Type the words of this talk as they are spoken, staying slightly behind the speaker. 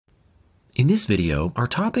In this video, our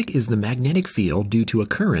topic is the magnetic field due to a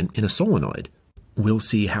current in a solenoid. We'll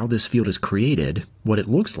see how this field is created, what it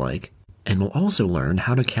looks like, and we'll also learn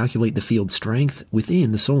how to calculate the field strength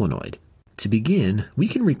within the solenoid. To begin, we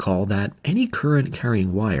can recall that any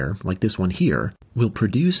current-carrying wire, like this one here, will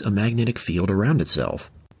produce a magnetic field around itself.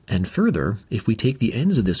 And further, if we take the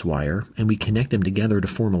ends of this wire and we connect them together to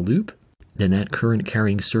form a loop, then that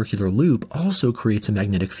current-carrying circular loop also creates a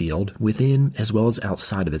magnetic field within as well as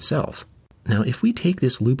outside of itself. Now, if we take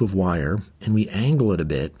this loop of wire and we angle it a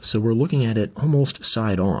bit so we're looking at it almost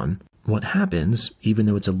side-on, what happens, even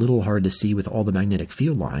though it's a little hard to see with all the magnetic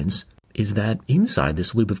field lines, is that inside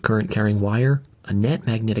this loop of current-carrying wire, a net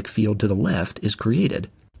magnetic field to the left is created.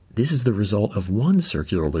 This is the result of one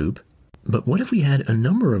circular loop, but what if we had a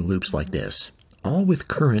number of loops like this, all with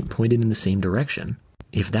current pointed in the same direction?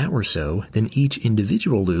 If that were so, then each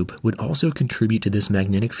individual loop would also contribute to this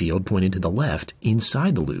magnetic field pointed to the left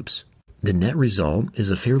inside the loops. The net result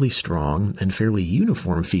is a fairly strong and fairly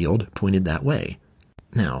uniform field pointed that way.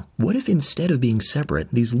 Now, what if instead of being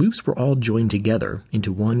separate, these loops were all joined together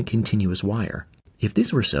into one continuous wire? If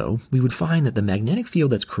this were so, we would find that the magnetic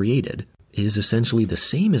field that's created is essentially the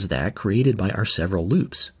same as that created by our several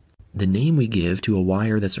loops. The name we give to a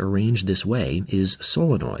wire that's arranged this way is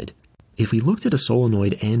solenoid. If we looked at a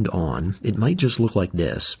solenoid end-on, it might just look like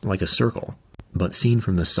this, like a circle. But seen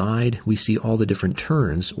from the side, we see all the different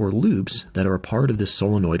turns or loops that are a part of this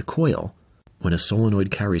solenoid coil. When a solenoid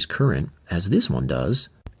carries current, as this one does,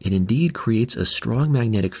 it indeed creates a strong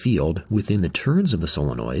magnetic field within the turns of the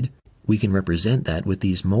solenoid. We can represent that with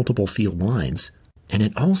these multiple field lines, and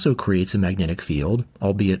it also creates a magnetic field,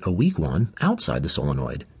 albeit a weak one, outside the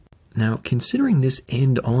solenoid. Now, considering this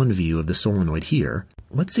end-on view of the solenoid here,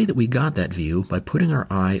 let's say that we got that view by putting our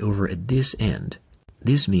eye over at this end.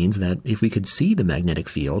 This means that if we could see the magnetic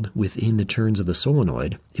field within the turns of the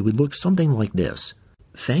solenoid, it would look something like this.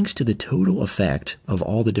 Thanks to the total effect of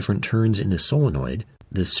all the different turns in the solenoid,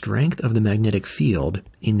 the strength of the magnetic field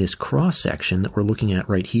in this cross-section that we're looking at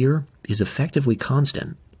right here is effectively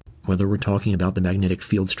constant. Whether we're talking about the magnetic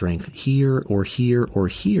field strength here or here or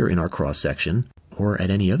here in our cross-section, or at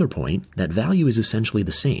any other point, that value is essentially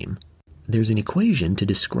the same. There's an equation to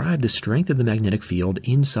describe the strength of the magnetic field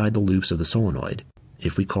inside the loops of the solenoid.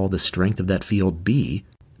 If we call the strength of that field B,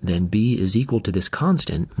 then B is equal to this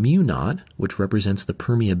constant, mu naught, which represents the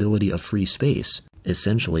permeability of free space,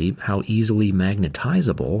 essentially how easily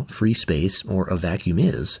magnetizable free space or a vacuum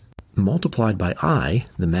is, multiplied by I,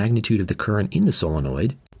 the magnitude of the current in the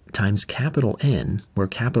solenoid, times capital N, where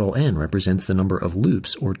capital N represents the number of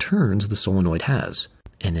loops or turns the solenoid has.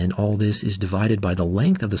 And then all this is divided by the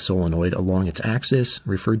length of the solenoid along its axis,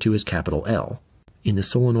 referred to as capital L. In the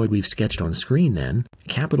solenoid we've sketched on screen then,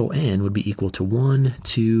 capital N would be equal to 1,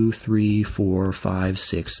 2, 3, 4, 5,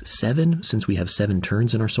 6, 7, since we have 7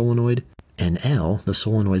 turns in our solenoid, and L, the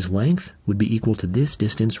solenoid's length, would be equal to this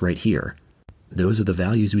distance right here. Those are the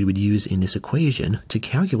values we would use in this equation to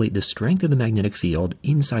calculate the strength of the magnetic field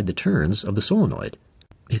inside the turns of the solenoid.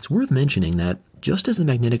 It's worth mentioning that just as the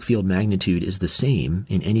magnetic field magnitude is the same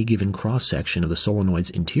in any given cross-section of the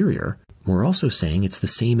solenoid's interior, we're also saying it's the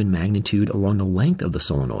same in magnitude along the length of the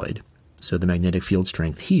solenoid. So the magnetic field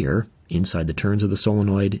strength here, inside the turns of the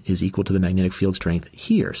solenoid, is equal to the magnetic field strength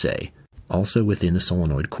here, say, also within the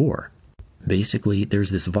solenoid core. Basically,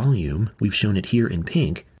 there's this volume, we've shown it here in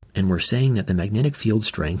pink, and we're saying that the magnetic field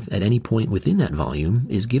strength at any point within that volume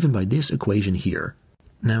is given by this equation here.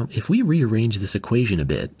 Now, if we rearrange this equation a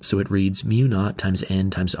bit so it reads mu naught times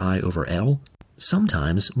N times I over L,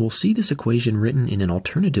 sometimes we'll see this equation written in an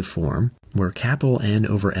alternative form where capital N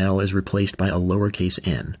over L is replaced by a lowercase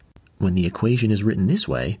n. When the equation is written this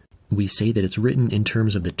way, we say that it's written in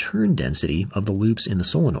terms of the turn density of the loops in the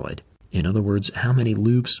solenoid. In other words, how many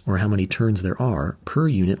loops or how many turns there are per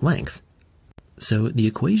unit length. So the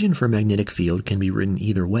equation for a magnetic field can be written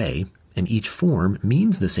either way, and each form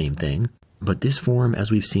means the same thing, but this form, as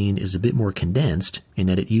we've seen, is a bit more condensed in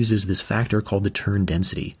that it uses this factor called the turn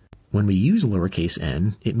density. When we use lowercase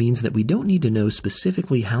n, it means that we don't need to know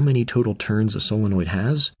specifically how many total turns a solenoid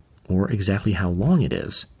has, or exactly how long it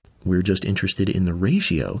is. We're just interested in the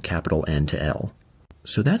ratio capital N to L.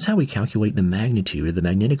 So that's how we calculate the magnitude of the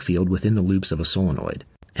magnetic field within the loops of a solenoid.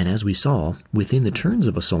 And as we saw, within the turns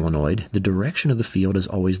of a solenoid, the direction of the field is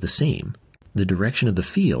always the same. The direction of the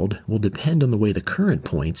field will depend on the way the current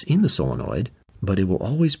points in the solenoid, but it will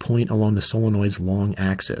always point along the solenoid's long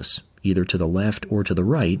axis, either to the left or to the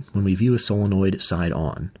right when we view a solenoid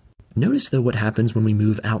side-on. Notice though what happens when we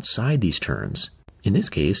move outside these turns. In this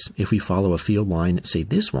case, if we follow a field line, say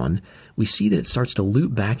this one, we see that it starts to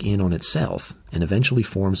loop back in on itself and eventually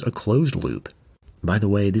forms a closed loop. By the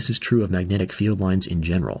way, this is true of magnetic field lines in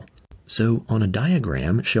general. So on a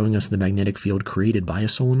diagram showing us the magnetic field created by a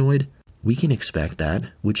solenoid, we can expect that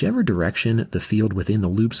whichever direction the field within the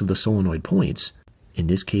loops of the solenoid points, in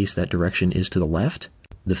this case that direction is to the left,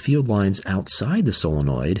 the field lines outside the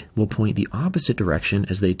solenoid will point the opposite direction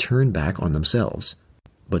as they turn back on themselves.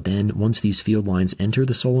 But then once these field lines enter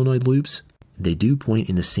the solenoid loops, they do point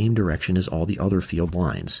in the same direction as all the other field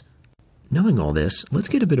lines. Knowing all this, let's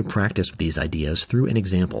get a bit of practice with these ideas through an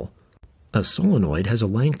example. A solenoid has a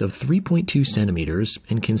length of 3.2 centimeters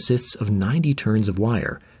and consists of 90 turns of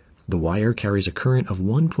wire. The wire carries a current of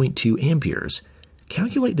 1.2 amperes.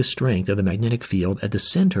 Calculate the strength of the magnetic field at the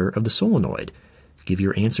center of the solenoid. Give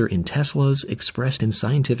your answer in Teslas expressed in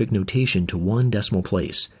scientific notation to one decimal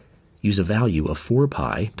place. Use a value of 4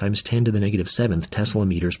 pi times 10 to the negative 7th Tesla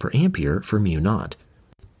meters per ampere for mu naught.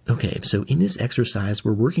 Okay, so in this exercise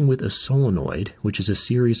we're working with a solenoid, which is a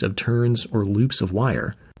series of turns or loops of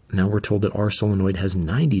wire. Now we're told that our solenoid has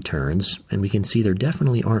 90 turns, and we can see there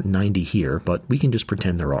definitely aren't 90 here, but we can just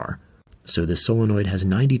pretend there are. So this solenoid has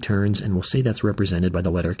 90 turns, and we'll say that's represented by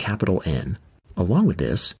the letter capital N. Along with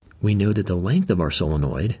this, we know that the length of our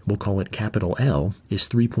solenoid, we'll call it capital L, is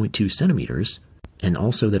 3.2 centimeters, and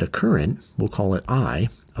also that a current, we'll call it I,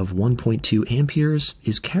 of 1.2 amperes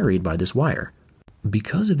is carried by this wire.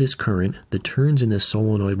 Because of this current, the turns in this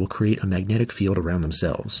solenoid will create a magnetic field around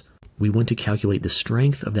themselves. We want to calculate the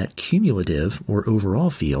strength of that cumulative or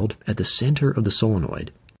overall field at the center of the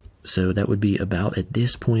solenoid. So that would be about at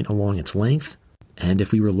this point along its length, and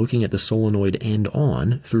if we were looking at the solenoid end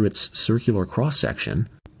on through its circular cross-section,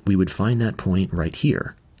 we would find that point right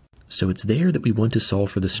here. So it's there that we want to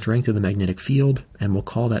solve for the strength of the magnetic field, and we'll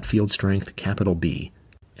call that field strength capital B.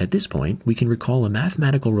 At this point, we can recall a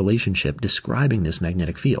mathematical relationship describing this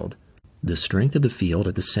magnetic field. The strength of the field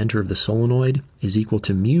at the center of the solenoid is equal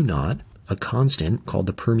to mu naught, a constant called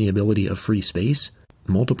the permeability of free space,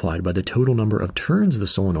 multiplied by the total number of turns the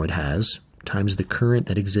solenoid has, times the current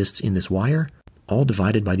that exists in this wire, all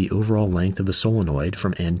divided by the overall length of the solenoid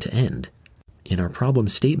from end to end. In our problem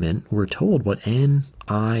statement, we're told what N,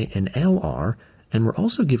 I, and L are, and we're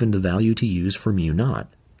also given the value to use for mu naught.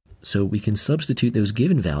 So we can substitute those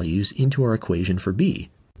given values into our equation for B.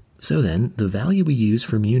 So then, the value we use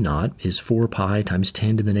for mu naught is 4 pi times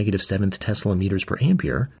 10 to the negative 7th Tesla meters per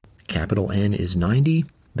ampere, capital N is 90,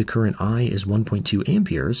 the current I is 1.2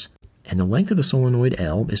 amperes, and the length of the solenoid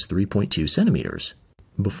L is 3.2 centimeters.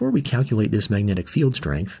 Before we calculate this magnetic field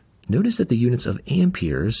strength, notice that the units of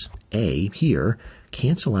amperes, A, here,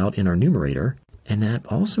 cancel out in our numerator, and that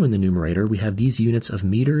also in the numerator we have these units of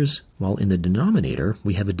meters, while in the denominator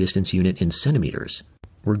we have a distance unit in centimeters.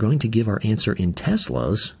 We're going to give our answer in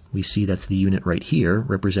Teslas. We see that's the unit right here,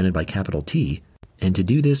 represented by capital T, and to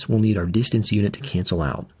do this we'll need our distance unit to cancel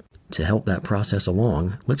out. To help that process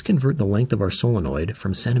along, let's convert the length of our solenoid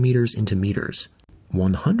from centimeters into meters.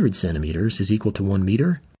 100 centimeters is equal to 1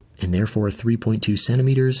 meter, and therefore 3.2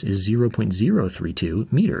 centimeters is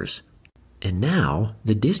 0.032 meters. And now,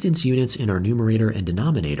 the distance units in our numerator and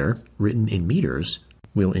denominator, written in meters,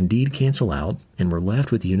 will indeed cancel out, and we're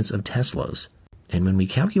left with units of Teslas. And when we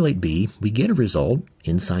calculate B, we get a result,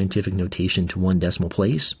 in scientific notation to one decimal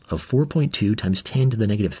place, of 4.2 times 10 to the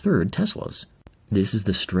negative 3rd Teslas. This is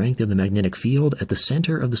the strength of the magnetic field at the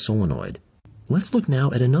center of the solenoid. Let's look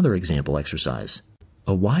now at another example exercise.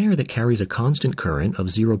 A wire that carries a constant current of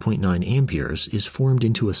 0.9 amperes is formed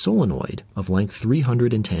into a solenoid of length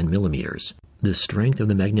 310 millimeters. The strength of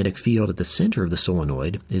the magnetic field at the center of the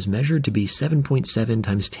solenoid is measured to be 7.7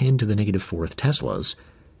 times 10 to the negative 4th Teslas.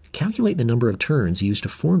 Calculate the number of turns used to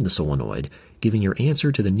form the solenoid, giving your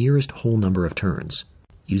answer to the nearest whole number of turns.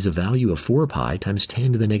 Use a value of 4 pi times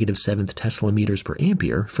 10 to the negative 7th Tesla meters per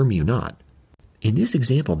ampere for mu naught. In this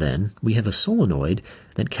example then, we have a solenoid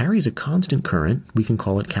that carries a constant current, we can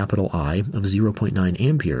call it capital I, of 0.9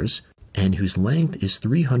 amperes, and whose length is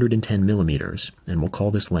 310 millimeters, and we'll call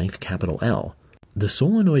this length capital L. The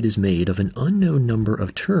solenoid is made of an unknown number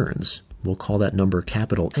of turns, we'll call that number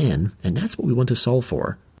capital N, and that's what we want to solve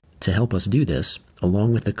for. To help us do this,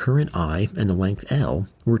 along with the current I and the length L,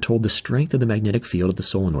 we're told the strength of the magnetic field at the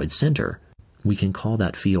solenoid center. We can call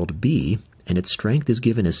that field B, and its strength is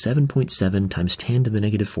given as 7.7 times 10 to the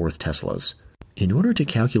negative 4th Teslas. In order to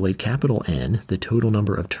calculate capital N, the total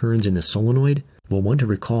number of turns in the solenoid, we'll want to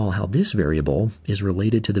recall how this variable is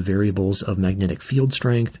related to the variables of magnetic field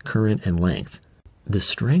strength, current, and length. The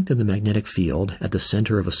strength of the magnetic field at the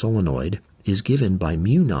center of a solenoid is given by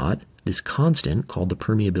mu naught, this constant called the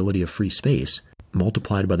permeability of free space,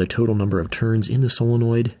 multiplied by the total number of turns in the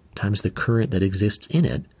solenoid times the current that exists in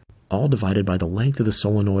it, all divided by the length of the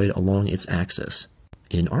solenoid along its axis.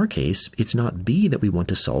 In our case, it's not B that we want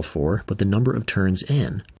to solve for, but the number of turns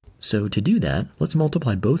N. So to do that, let's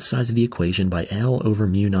multiply both sides of the equation by L over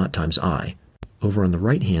mu naught times I. Over on the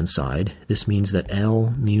right-hand side, this means that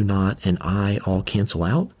L, mu naught, and I all cancel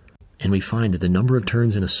out, and we find that the number of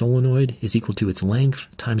turns in a solenoid is equal to its length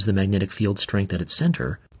times the magnetic field strength at its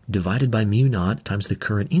center, divided by mu naught times the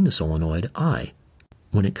current in the solenoid, I.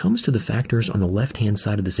 When it comes to the factors on the left-hand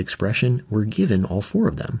side of this expression, we're given all four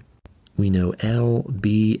of them. We know L,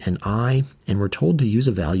 B, and I, and we're told to use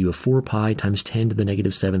a value of 4 pi times 10 to the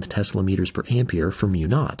negative 7th Tesla meters per ampere for mu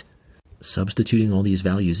naught. Substituting all these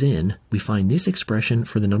values in, we find this expression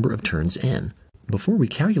for the number of turns N. Before we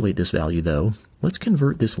calculate this value, though, let's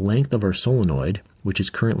convert this length of our solenoid, which is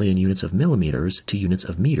currently in units of millimeters, to units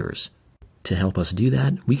of meters. To help us do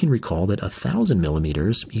that, we can recall that 1,000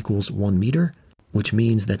 millimeters equals 1 meter, which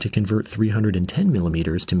means that to convert 310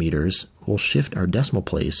 millimeters to meters, we'll shift our decimal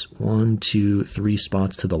place 1, 2, 3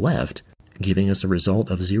 spots to the left, giving us a result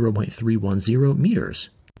of 0.310 meters.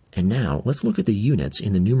 And now, let's look at the units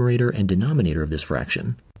in the numerator and denominator of this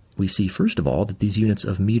fraction. We see first of all that these units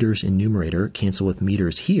of meters in numerator cancel with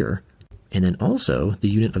meters here, and then also the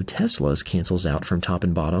unit of Teslas cancels out from top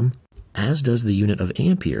and bottom, as does the unit of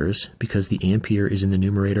amperes, because the ampere is in the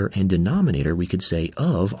numerator and denominator, we could say,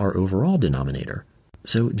 of our overall denominator.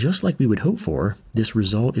 So just like we would hope for, this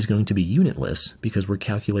result is going to be unitless because we're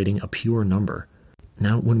calculating a pure number.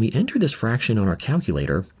 Now, when we enter this fraction on our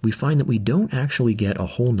calculator, we find that we don't actually get a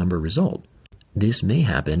whole number result. This may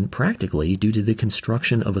happen practically due to the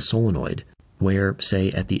construction of a solenoid, where, say,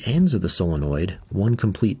 at the ends of the solenoid, one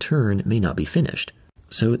complete turn may not be finished.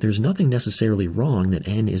 So there's nothing necessarily wrong that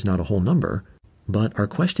n is not a whole number, but our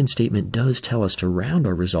question statement does tell us to round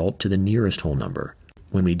our result to the nearest whole number.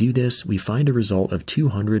 When we do this, we find a result of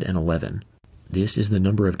 211. This is the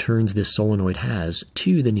number of turns this solenoid has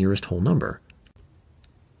to the nearest whole number.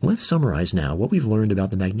 Let's summarize now what we've learned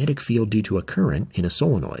about the magnetic field due to a current in a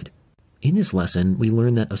solenoid. In this lesson, we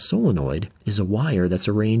learned that a solenoid is a wire that's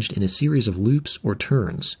arranged in a series of loops or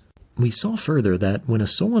turns. We saw further that when a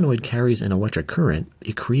solenoid carries an electric current,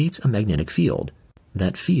 it creates a magnetic field.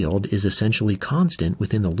 That field is essentially constant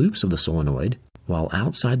within the loops of the solenoid, while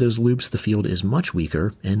outside those loops the field is much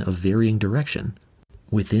weaker and of varying direction.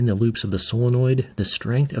 Within the loops of the solenoid, the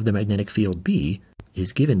strength of the magnetic field B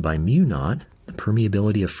is given by mu naught, the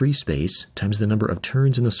permeability of free space, times the number of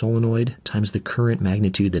turns in the solenoid, times the current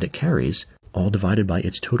magnitude that it carries, all divided by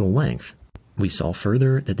its total length. We saw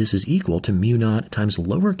further that this is equal to mu naught times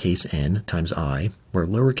lowercase n times I, where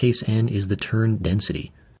lowercase n is the turn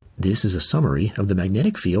density. This is a summary of the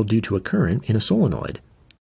magnetic field due to a current in a solenoid.